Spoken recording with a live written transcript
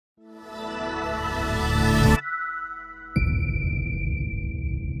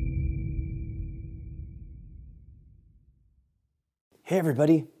Hey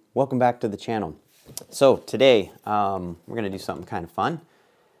everybody, welcome back to the channel. So today we're going to do something kind of fun.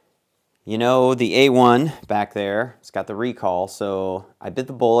 You know, the A1 back there, it's got the recall, so I bit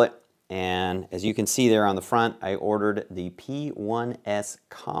the bullet, and as you can see there on the front, I ordered the P1S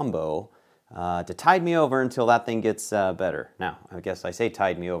combo to tide me over until that thing gets better. Now, I guess I say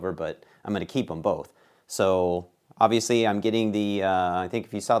tide me over, but I'm going to keep them both. So obviously I'm getting the, I think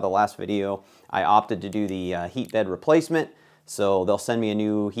if you saw the last video, I opted to do the heat bed replacement. So they'll send me a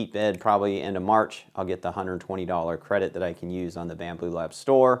new heat bed probably end of March. I'll get the $120 credit that I can use on the Bambu Lab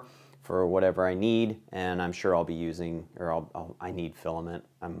store for whatever I need, and I'm sure I'll be using, or I need filament.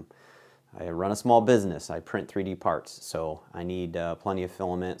 I run a small business. I print 3D parts, so I need plenty of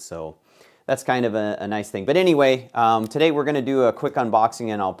filament. So that's kind of a nice thing. But anyway, today we're going to do a quick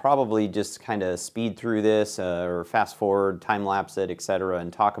unboxing, and I'll probably just kind of speed through this or fast forward, time lapse it, etc.,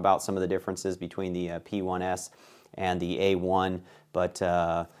 and talk about some of the differences between the P1S and the A1, but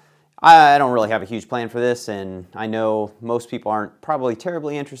I don't really have a huge plan for this, and I know most people aren't probably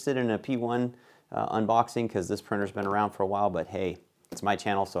terribly interested in a P1 unboxing because this printer's been around for a while, but hey, it's my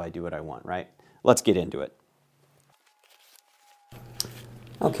channel, so I do what I want, right? Let's get into it.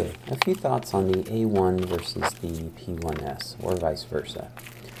 Okay, a few thoughts on the A1 versus the P1S, or vice versa.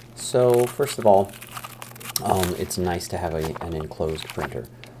 So, first of all, it's nice to have an enclosed printer.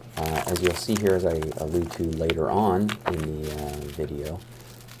 As you'll see here, as I allude to later on in the video,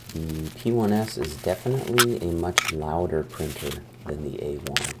 the P1S is definitely a much louder printer than the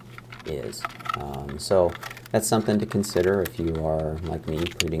A1 is. So that's something to consider if you are, like me,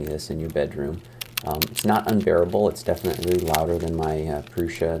 putting this in your bedroom. It's not unbearable. It's definitely louder than my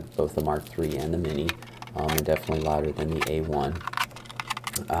Prusa, both the Mark III and the Mini, and definitely louder than the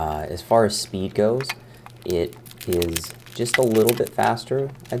A1. As far as speed goes, it is just a little bit faster,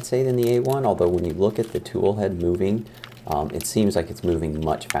 I'd say, than the A1, although when you look at the tool head moving, it seems like it's moving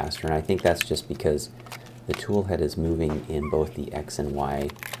much faster, and I think that's just because the tool head is moving in both the X and Y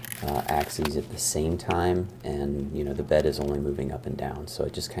axes at the same time, and you know, the bed is only moving up and down, so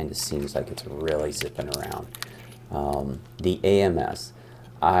it just kind of seems like it's really zipping around. The AMS,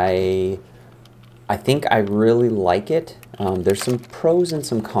 I think I really like it. There's some pros and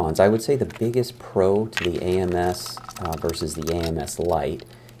some cons. I would say the biggest pro to the AMS versus the AMS Lite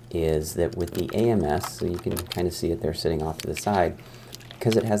is that with the AMS, so you can kind of see it there sitting off to the side,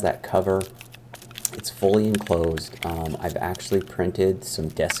 because it has that cover, it's fully enclosed. I've actually printed some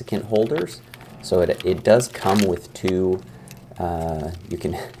desiccant holders, so it does come with two, you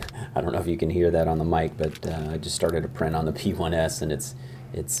can, I don't know if you can hear that on the mic, but I just started a print on the P1S, and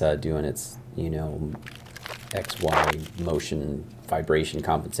it's doing its, you know, XY motion vibration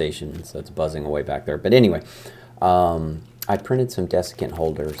compensation, so it's buzzing away back there. But anyway, I printed some desiccant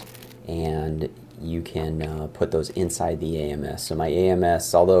holders, and you can put those inside the AMS. So my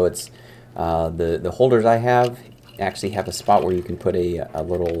AMS, although it's the holders I have actually have a spot where you can put a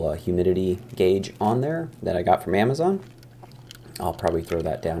little humidity gauge on there that I got from Amazon. I'll probably throw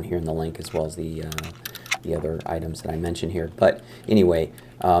that down here in the link, as well as the other items that I mentioned here. But anyway,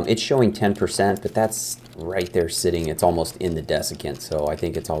 it's showing 10%, but that's right there sitting. It's almost in the desiccant, so I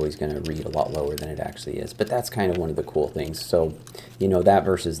think it's always going to read a lot lower than it actually is. But that's kind of one of the cool things. So, you know, that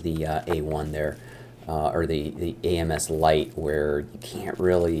versus the A1 there, or the AMS Lite, where you can't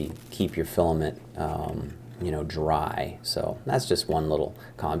really keep your filament, you know, dry. So that's just one little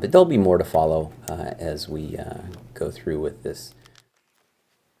con. But there'll be more to follow as we go through with this.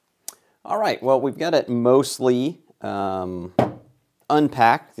 All right, well, we've got it mostly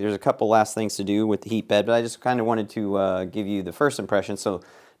unpacked. There's a couple last things to do with the heat bed, but I just kind of wanted to give you the first impression. So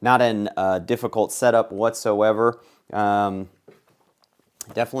not a difficult setup whatsoever.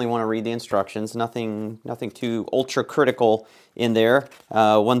 Definitely want to read the instructions. Nothing too ultra critical in there.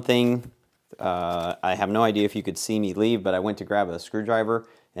 One thing, I have no idea if you could see me leave, but I went to grab a screwdriver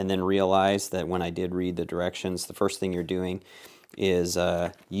and then realized that when I did read the directions, the first thing you're doing is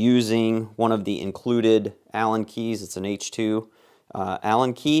using one of the included Allen keys. It's an H2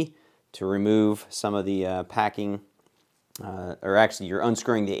 Allen key to remove some of the packing, or actually you're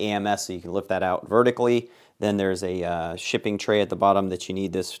unscrewing the AMS so you can lift that out vertically. Then there's a shipping tray at the bottom that you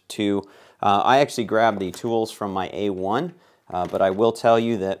need this to. I actually grabbed the tools from my A1, but I will tell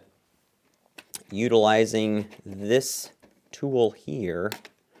you that utilizing this tool here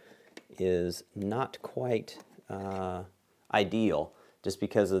is not quite ideal, just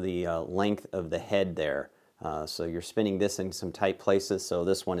because of the length of the head there. So you're spinning this in some tight places, so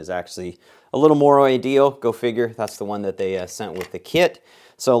this one is actually a little more ideal. Go figure, that's the one that they sent with the kit.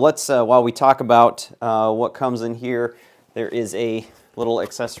 So let's, while we talk about what comes in here, there is a little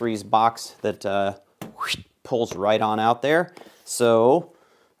accessories box that pulls right on out there. So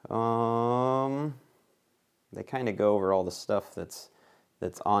they kind of go over all the stuff that's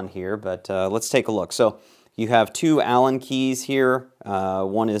on here, but let's take a look. So you have two Allen keys here.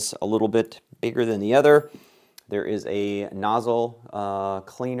 One is a little bit bigger than the other. There is a nozzle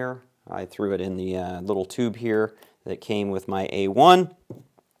cleaner. I threw it in the little tube here that came with my A1.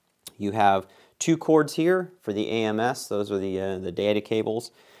 You have two cords here for the AMS. Those are the data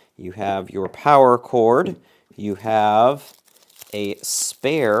cables. You have your power cord. You have a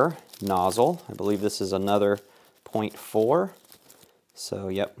spare nozzle. I believe this is another 0.4. So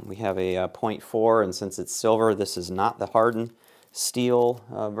yep, we have a 0.4, and since it's silver, this is not the hardened steel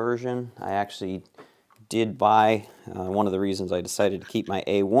version. I actually did buy, one of the reasons I decided to keep my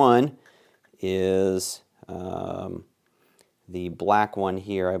A1 is the black one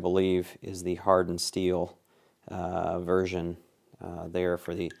here, I believe, is the hardened steel version there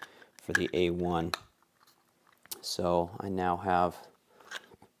for the A1. So I now have,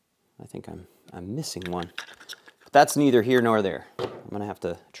 I think I'm missing one. But that's neither here nor there. I'm going to have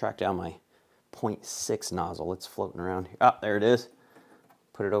to track down my 0.6 nozzle. It's floating around here. Ah, there it is.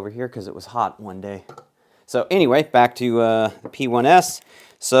 Put it over here because it was hot one day. So anyway, back to the P1S.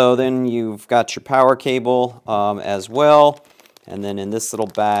 So then you've got your power cable as well. And then in this little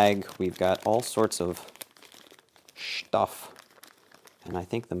bag, we've got all sorts of stuff. And I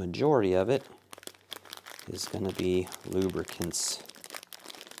think the majority of it is going to be lubricants.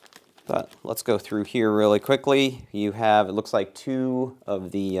 But let's go through here really quickly. You have, it looks like two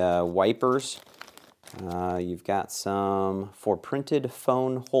of the wipers. You've got some for printed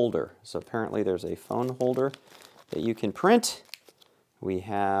phone holder. So apparently there's a phone holder that you can print. We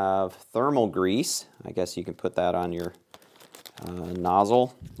have thermal grease. I guess you can put that on your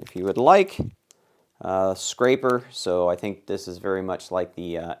nozzle if you would like. Scraper. So I think this is very much like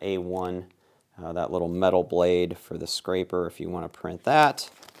the A1, that little metal blade for the scraper if you want to print that.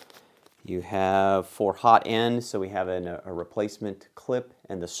 You have for hot end, so we have a replacement clip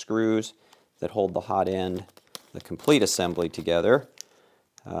and the screws that hold the hot end, the complete assembly together.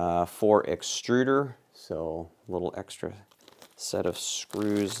 For extruder, so a little extra set of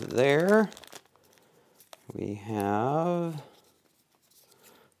screws there. We have,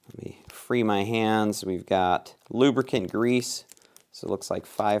 let me free my hands, we've got lubricant grease, so it looks like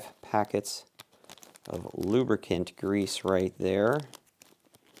 5 packets of lubricant grease right there.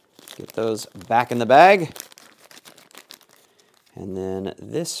 Get those back in the bag. And then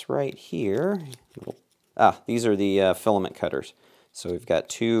this right here, these are the filament cutters. So we've got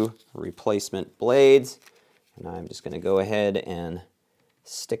 2 replacement blades, and I'm just going to go ahead and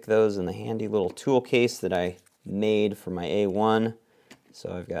stick those in the handy little tool case that I made for my A1.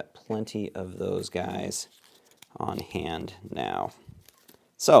 So I've got plenty of those guys on hand now.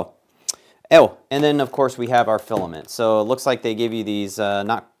 So, oh, and then of course we have our filament. So it looks like they give you these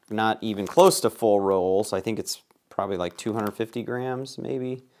not even close to full rolls. I think it's probably like 250 grams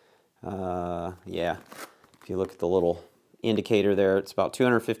maybe. Yeah, if you look at the little indicator there, it's about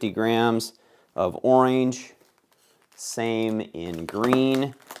 250 grams of orange, same in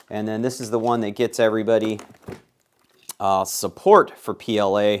green, and then this is the one that gets everybody support for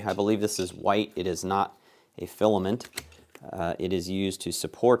PLA. I believe this is white. It is not a filament. It is used to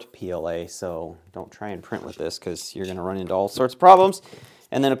support PLA, so don't try and print with this because you're going to run into all sorts of problems.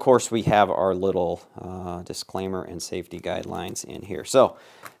 And then, of course, we have our little disclaimer and safety guidelines in here. So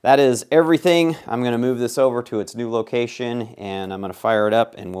that is everything. I'm going to move this over to its new location, and I'm going to fire it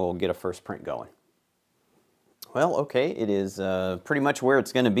up, and we'll get a first print going. Well, okay, it is pretty much where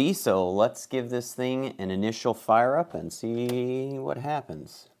it's going to be, so let's give this thing an initial fire up and see what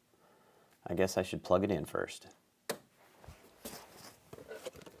happens. I guess I should plug it in first.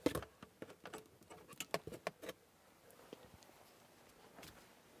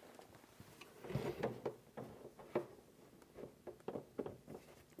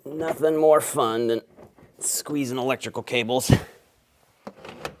 Nothing more fun than squeezing electrical cables.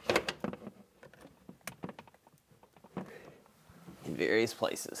 In various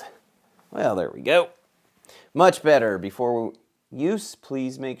places. Well, there we go. Much better. Before use,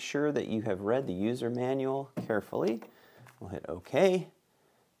 please make sure that you have read the user manual carefully. We'll hit OK.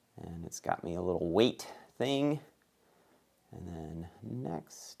 And it's got me a little weight thing. And then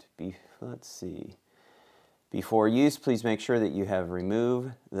next, let's see. Before use, please make sure that you have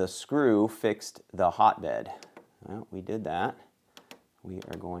removed the screw, fixed the hotbed. Well, we did that. We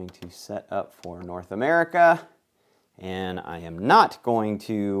are going to set up for North America, and I am not going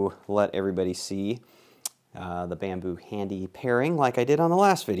to let everybody see the Bambu handy pairing like I did on the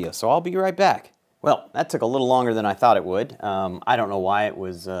last video, so I'll be right back. Well, that took a little longer than I thought it would. I don't know why it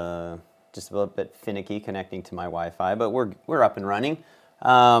was just a little bit finicky connecting to my Wi-Fi, but we're up and running.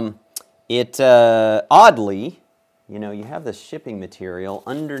 Oddly, you know, you have the shipping material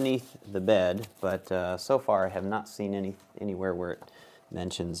underneath the bed, but so far I have not seen anywhere where it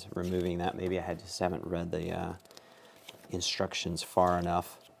mentions removing that. Maybe I just haven't read the instructions far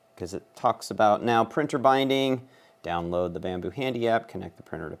enough, because it talks about now printer binding, download the Bambu Handy app, connect the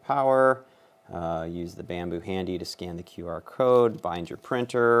printer to power, use the Bambu Handy to scan the QR code, bind your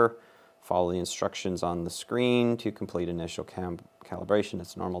printer, follow the instructions on the screen to complete initial calibration.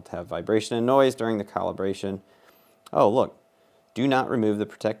 It's normal to have vibration and noise during the calibration. Oh, look, do not remove the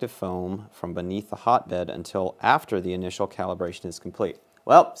protective foam from beneath the hotbed until after the initial calibration is complete.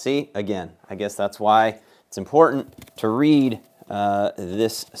 Well, see, again, I guess that's why it's important to read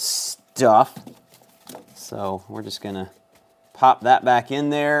this stuff. So we're just gonna pop that back in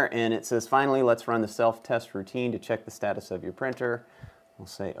there, and it says, finally, let's run the self-test routine to check the status of your printer. We'll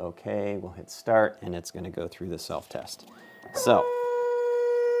say okay, we'll hit start, and it's gonna go through the self-test. So,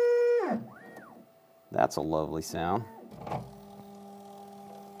 that's a lovely sound.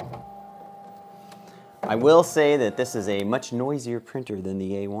 I will say that this is a much noisier printer than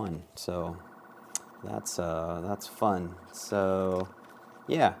the A1, so that's fun. So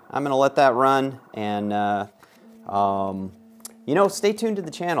yeah, I'm gonna let that run, and you know, stay tuned to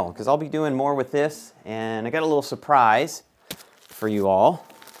the channel, because I'll be doing more with this, and I got a little surprise for you all.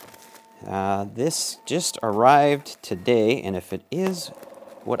 This just arrived today, and if it is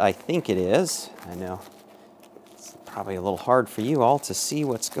what I think it is, I know it's probably a little hard for you all to see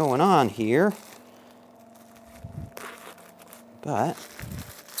what's going on here, but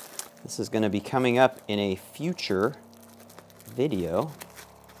this is going to be coming up in a future video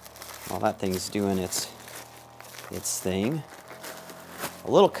while that thing's doing its thing. A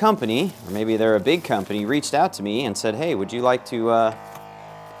little company, or maybe they're a big company, reached out to me and said, hey, would you like to,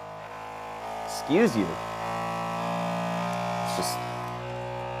 excuse you. Let's just,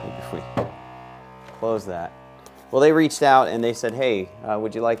 maybe if we close that. Well, they reached out and they said, hey,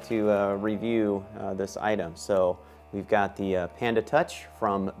 would you like to review this item? So we've got the Panda Touch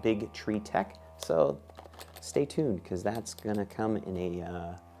from Big Tree Tech. So stay tuned, because that's gonna come in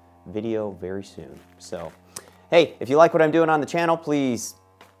a video very soon. So, hey, if you like what I'm doing on the channel, please,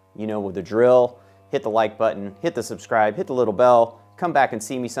 you know the drill. Hit the like button, hit the subscribe, hit the little bell. Come back and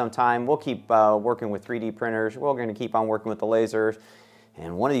see me sometime. We'll keep working with 3D printers. We're going to keep on working with the lasers.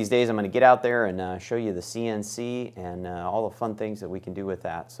 And one of these days I'm going to get out there and show you the CNC and all the fun things that we can do with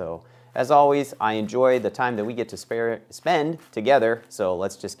that. So as always, I enjoy the time that we get to spend together. So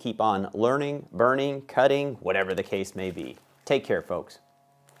let's just keep on learning, burning, cutting, whatever the case may be. Take care, folks.